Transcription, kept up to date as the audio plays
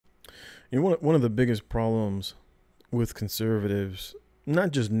One of the biggest problems with conservatives,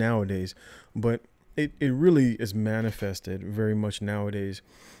 not just nowadays, but it really is manifested very much nowadays,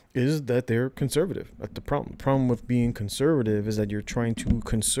 is that they're conservative. That's the problem. The problem with being conservative is that you're trying to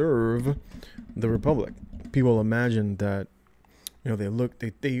conserve the republic. People imagine that,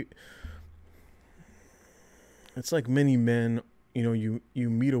 they it's like many men, you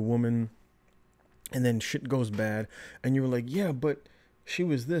meet a woman and then shit goes bad and you're like, yeah, but she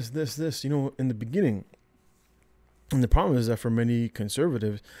was this, in the beginning. And the problem is that for many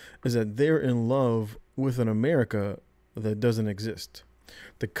conservatives is that they're in love with an America that doesn't exist.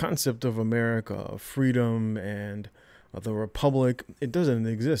 The concept of America, of freedom and the republic, it doesn't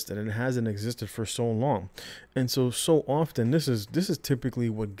exist, and it hasn't existed for so long. And so often this is typically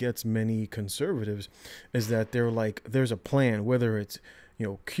what gets many conservatives, is that they're like, there's a plan, whether it's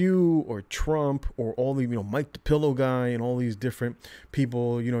Q or Trump or all the Mike the Pillow guy and all these different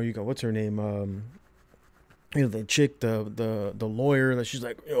people. You got, what's her name, the chick, the lawyer, that she's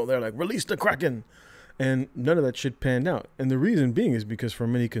like, they're like, release the Kraken. And none of that shit panned out. And the reason being is because for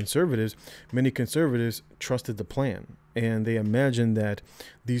many conservatives trusted the plan. And they imagined that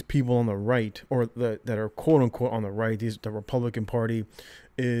these people on the right, or that are quote unquote on the right, the Republican Party,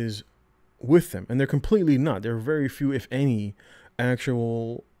 is with them. And they're completely not. There are very few, if any,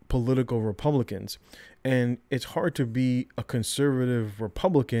 actual political Republicans. And it's hard to be a conservative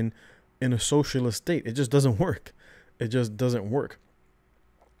Republican in a socialist state. It just doesn't work. It just doesn't work.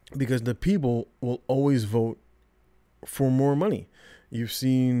 Because the people will always vote for more money. You've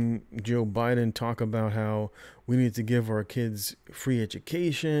seen Joe Biden talk about how we need to give our kids free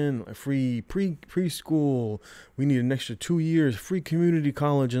education, free preschool. We need an extra 2 years, free community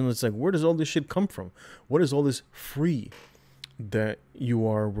college. And it's like, where does all this shit come from? What is all this free that you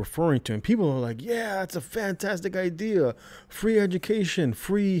are referring to? And people are like, yeah, that's a fantastic idea. Free education,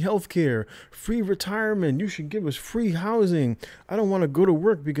 free healthcare, free retirement. You should give us free housing. I don't want to go to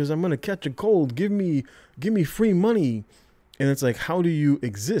work because I'm going to catch a cold. Give me free money. And it's like, how do you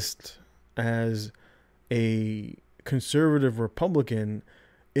exist as a conservative Republican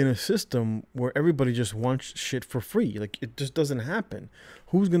in a system where everybody just wants shit for free? Like, it just doesn't happen.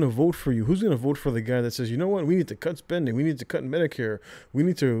 Who's going to vote for you? Who's going to vote for the guy that says, you know what, we need to cut spending, we need to cut Medicare, we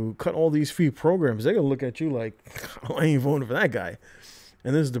need to cut all these free programs? They're going to look at you like, I ain't voting for that guy.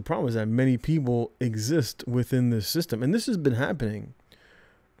 And this is the problem, is that many people exist within this system. And this has been happening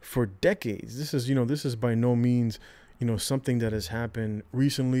for decades. This is by no means, something that has happened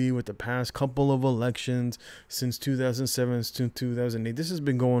recently with the past couple of elections since 2007 to 2008. This has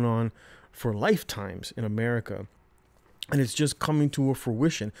been going on for lifetimes in America. And it's just coming to a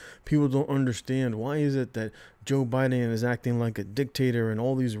fruition. People don't understand, why is it that Joe Biden is acting like a dictator and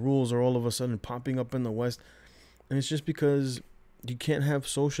all these rules are all of a sudden popping up in the West? And it's just because you can't have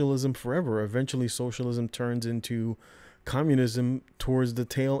socialism forever. Eventually socialism turns into communism towards the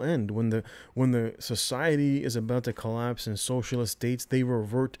tail end. When the society is about to collapse in socialist states, they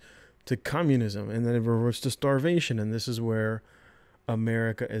revert to communism, and then it reverts to starvation. And this is where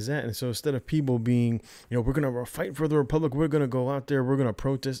America is at. And so instead of people being, we're going to fight for the republic, we're going to go out there, we're going to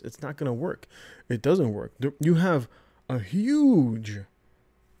protest, it's not going to work. It doesn't work. You have a huge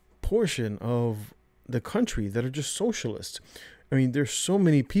portion of the country that are just socialists. I mean, there's so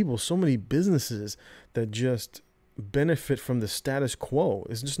many people, so many businesses that just benefit from the status quo.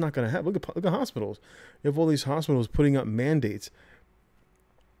 It's just not going to happen. Look at hospitals. You have all these hospitals putting up mandates.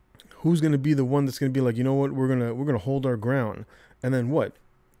 Who's going to be the one that's going to be like, you know what, we're going to hold our ground? And then what?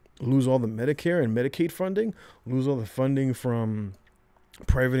 Lose all the Medicare and Medicaid funding? Lose all the funding from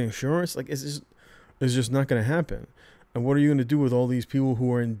private insurance? Like, it's just not going to happen. And what are you going to do with all these people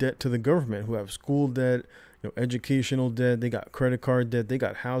who are in debt to the government, who have school debt, educational debt, they got credit card debt, they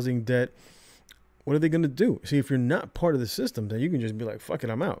got housing debt? What are they going to do? See, if you're not part of the system, then you can just be like, fuck it,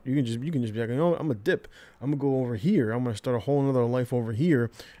 I'm out. You can just be like, I'm a dip. I'm going to go over here. I'm going to start a whole nother life over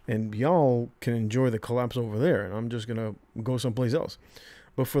here, and y'all can enjoy the collapse over there, and I'm just going to go someplace else.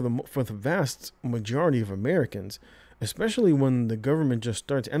 But for the vast majority of Americans, especially when the government just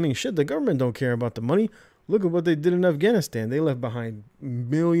starts, the government don't care about the money. Look at what they did in Afghanistan. They left behind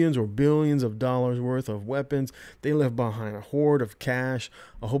millions or billions of dollars worth of weapons. They left behind a hoard of cash,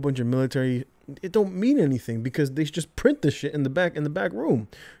 a whole bunch of military. It don't mean anything because they just print the shit in the back room.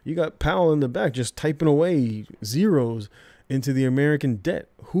 You got Powell in the back just typing away zeros into the American debt.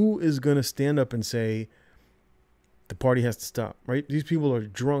 Who is going to stand up and say the party has to stop, right? These people are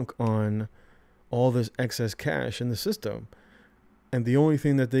drunk on all this excess cash in the system. And the only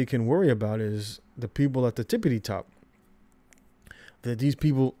thing that they can worry about is the people at the tippity top. that these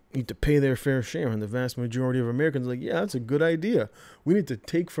people need to pay their fair share, and the vast majority of Americans are like, yeah, that's a good idea. We need to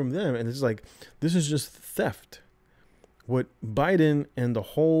take from them. And it's like, this is just theft. What Biden and the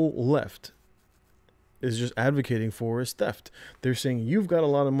whole left is just advocating for is theft. They're saying, you've got a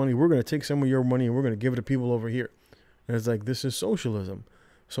lot of money, we're going to take some of your money and we're going to give it to people over here. And it's like, this is socialism.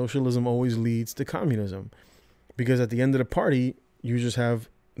 Socialism always leads to communism, because at the end of the party, you just have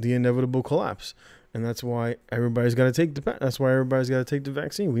the inevitable collapse. And that's why everybody's got to take the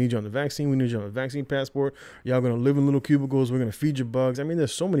vaccine. We need you on the vaccine. We need you on the vaccine passport. Y'all going to live in little cubicles. We're going to feed you bugs. I mean,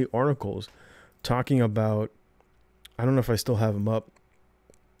 there's so many articles talking about, I don't know if I still have them up.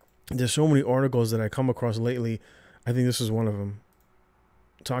 There's so many articles that I come across lately. I think this is one of them,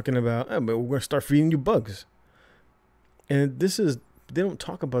 talking about, but we're going to start feeding you bugs. And they don't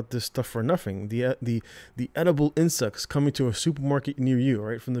talk about this stuff for nothing. The edible insects coming to a supermarket near you,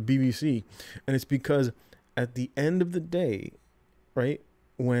 right, from the BBC. And it's because at the end of the day, right,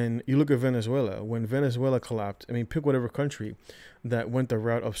 when you look at Venezuela, when Venezuela collapsed, I mean, pick whatever country that went the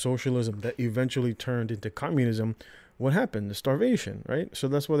route of socialism that eventually turned into communism, what happened? The starvation, right? So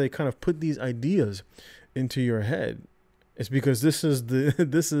that's why they kind of put these ideas into your head. It's because this is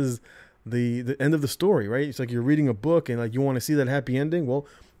the end of the story, right? It's like you're reading a book and like you want to see that happy ending. Well,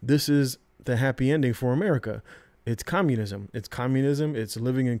 this is the happy ending for America. It's communism. It's communism. It's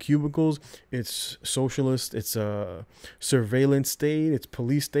living in cubicles. It's socialist. It's a surveillance state. It's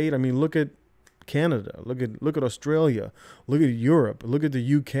police state. I mean, look at Canada. Look at Australia. Look at Europe. Look at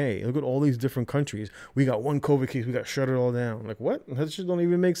the UK. Look at all these different countries. We got one COVID case. We got shut it all down. Like, what? That just don't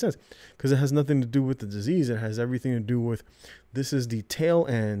even make sense, because it has nothing to do with the disease. It has everything to do with, this is the tail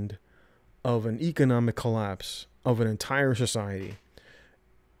end of an economic collapse of an entire society.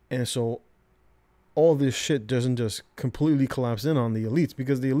 And so all this shit doesn't just completely collapse in on the elites,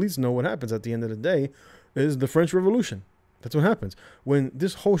 because the elites know what happens at the end of the day is the French Revolution. That's what happens when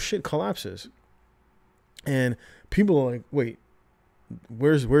this whole shit collapses. And people are like, wait,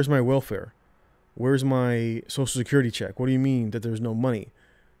 where's my welfare? Where's my social security check? What do you mean that there's no money?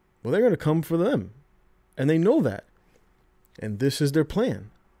 Well, they're going to come for them. And they know that. And this is their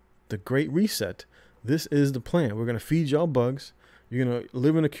plan. The Great Reset. This is the plan. We're going to feed y'all bugs. You're going to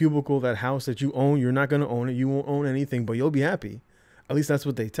live in a cubicle, that house that you own. You're not going to own it. You won't own anything, but you'll be happy. At least that's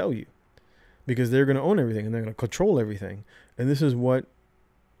what they tell you. Because they're going to own everything and they're going to control everything. And this is what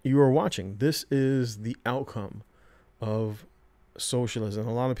you are watching. This is the outcome of socialism.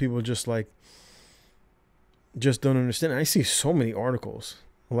 A lot of people just don't understand. I see so many articles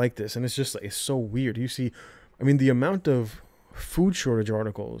like this, and it's just like, it's so weird. You see, I mean, the amount of food shortage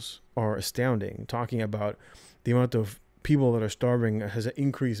articles are astounding, talking about the amount of people that are starving has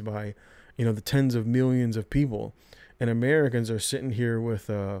increased by, the tens of millions of people. And Americans are sitting here with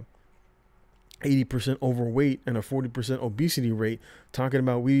 80% overweight and a 40% obesity rate, talking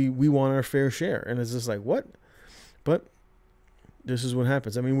about we want our fair share. And it's just like, what? But this is what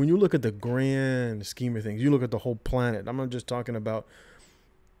happens. I mean, when you look at the grand scheme of things, you look at the whole planet. I'm not just talking about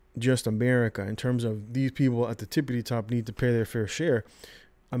just America in terms of these people at the tippity top need to pay their fair share.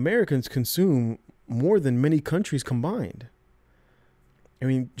 Americans consume more than many countries combined. I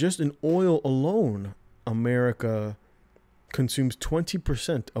mean, just in oil alone, America consumes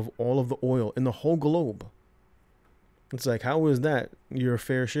 20% of all of the oil in the whole globe. It's like, how is that your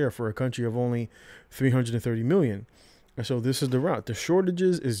fair share for a country of only 330 million? And so this is the route. The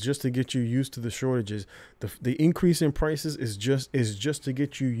shortages is just to get you used to the shortages. The increase in prices is just to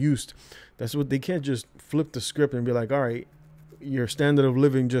get you used. That's what they can't just flip the script and be like, all right, your standard of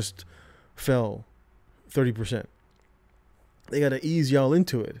living just fell 30%. They got to ease y'all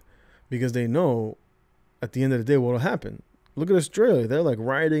into it, because they know at the end of the day what will happen. Look at Australia. They're like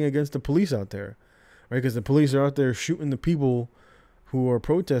rioting against the police out there, right? Because the police are out there shooting the people who are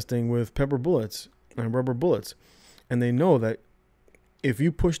protesting with pepper bullets and rubber bullets. And they know that if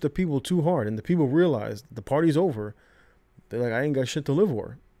you push the people too hard and the people realize the party's over, they're like, I ain't got shit to live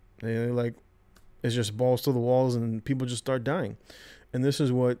for. They're like, it's just balls to the walls and people just start dying. And this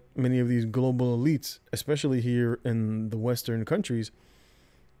is what many of these global elites, especially here in the Western countries,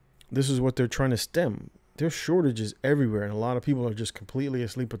 this is what they're trying to stem. There's shortages everywhere, and a lot of people are just completely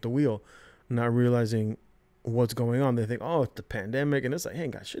asleep at the wheel, not realizing what's going on. They think, oh, it's the pandemic, and it's like, hey,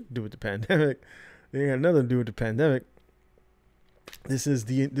 ain't got shit to do with the pandemic. They ain't got nothing to do with the pandemic. This is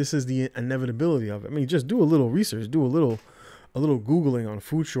the inevitability of it. I mean, just do a little research, do a little Googling on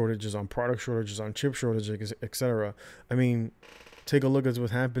food shortages, on product shortages, on chip shortages, etc. I mean, take a look at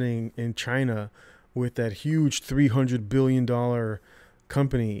what's happening in China with that huge $300 billion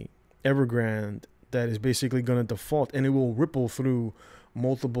company, Evergrande, that is basically going to default, and it will ripple through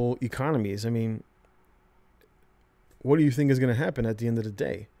multiple economies. I mean, what do you think is going to happen at the end of the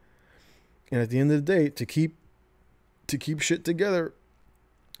day? And at the end of the day, to keep shit together,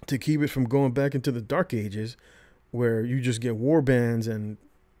 to keep it from going back into the dark ages where you just get war bands and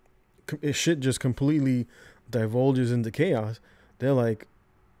shit just completely divulges into chaos, they're like,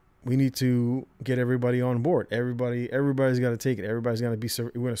 we need to get everybody on board. Everybody's got to take it. Everybody's got to be,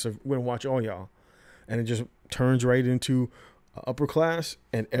 we're going to watch all y'all. And it just turns right into upper class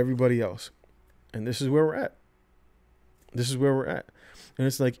and everybody else. And this is where we're at. This is where we're at. And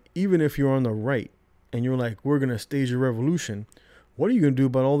it's like, even if you're on the right and you're like, we're going to stage a revolution, what are you going to do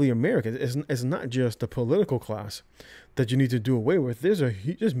about all the Americans? It's not just the political class that you need to do away with.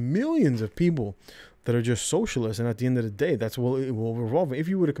 There's millions of people that are just socialists. And at the end of the day, that's what it will revolve. If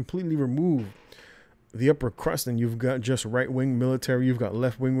you were to completely remove the upper crust and you've got just right-wing military, you've got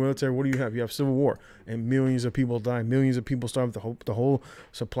left-wing military, what do you have? You have civil war and millions of people die. Millions of people starve. The whole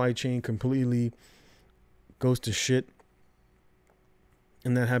supply chain completely goes to shit.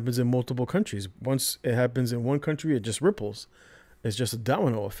 And that happens in multiple countries. Once it happens in one country, it just ripples. It's just a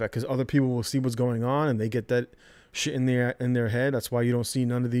domino effect because other people will see what's going on and they get that shit in their head. That's why you don't see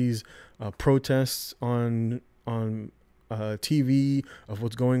none of these protests on TV of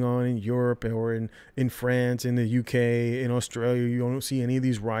what's going on in Europe or in France, in the UK, in Australia. You don't see any of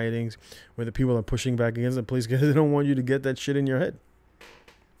these riotings where the people are pushing back against the police because they don't want you to get that shit in your head.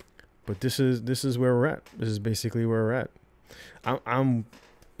 But this is where we're at. This is basically where we're at. I'm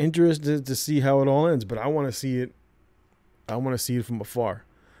interested to see how it all ends, but I want to see it. I want to see it from afar.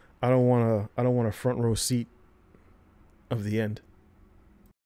 I don't want a front row seat of the end.